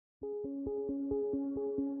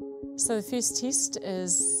So the first test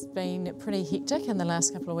has been pretty hectic in the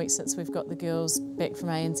last couple of weeks since we've got the girls back from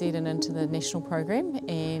ANZ and into the national program,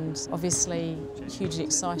 and obviously hugely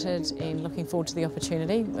excited and looking forward to the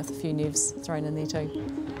opportunity with a few nerves thrown in there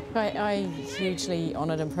too. I'm hugely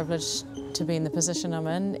honoured and privileged to be in the position I'm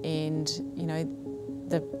in, and you know,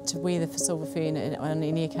 to wear the silver fern on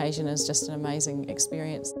any occasion is just an amazing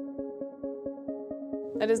experience.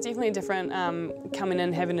 It is definitely different coming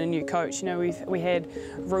in having a new coach. You know, we had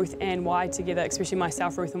Ruth and Y together, especially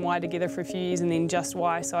myself, Ruth and Y together for a few years, and then just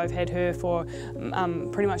Y. So I've had her for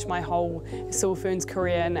pretty much my whole Silver Ferns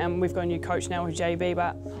career, and we've got a new coach now with JB.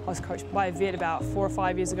 But I was coached by Vet about 4 or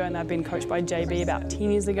 5 years ago, and I've been coached by JB about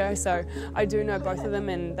 10 years ago. So I do know both of them,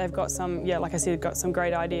 and they've got some, yeah, like I said, got some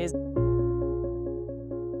great ideas.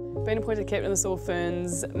 Being appointed captain of the Silver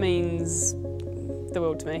Ferns means the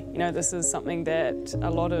world to me. You know, this is something that a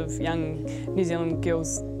lot of young New Zealand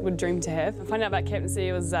girls would dream to have. Finding out about captaincy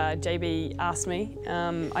was JB asked me.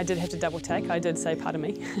 I did have to double take. I did say, pardon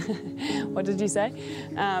me. What did you say?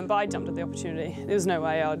 But I jumped at the opportunity. There was no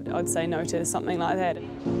way I'd say no to something like that.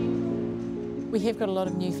 We have got a lot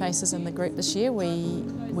of new faces in the group this year.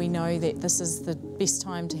 We know that this is the best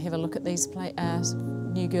time to have a look at these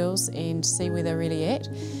new girls and see where they're really at.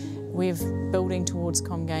 We're building towards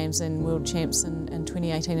Com Games and World Champs in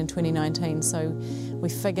 2018 and 2019, so we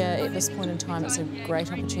figure at this point in time it's a great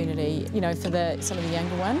opportunity. You know, for some of the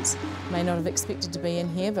younger ones, may not have expected to be in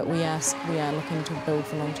here, but we are looking to build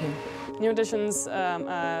for long term. New additions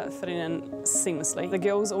are fitting in seamlessly. The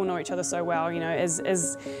girls all know each other so well. You know, as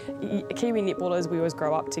Kiwi netballers, we always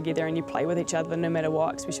grow up together and you play with each other no matter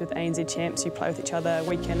what, especially with ANZ Champs. You play with each other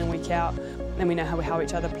week in and week out, and we know how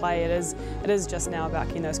each other play. It is just now about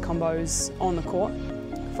getting those combos on the court.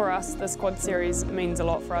 For us, the squad series means a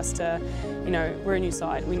lot for us to, you know, we're a new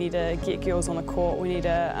side. We need to get girls on the court. We need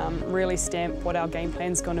to really stamp what our game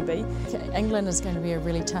plan's going to be. England is going to be a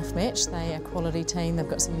really tough match. They are a quality team. They've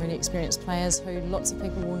got some really experienced players who lots of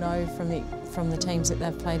people will know from the teams that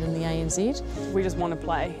they've played in the ANZ. We just want to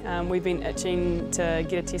play. We've been itching to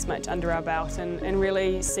get a test match under our belt and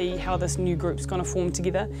really see how this new group's going to form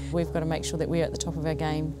together. We've got to make sure that we're at the top of our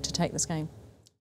game to take this game.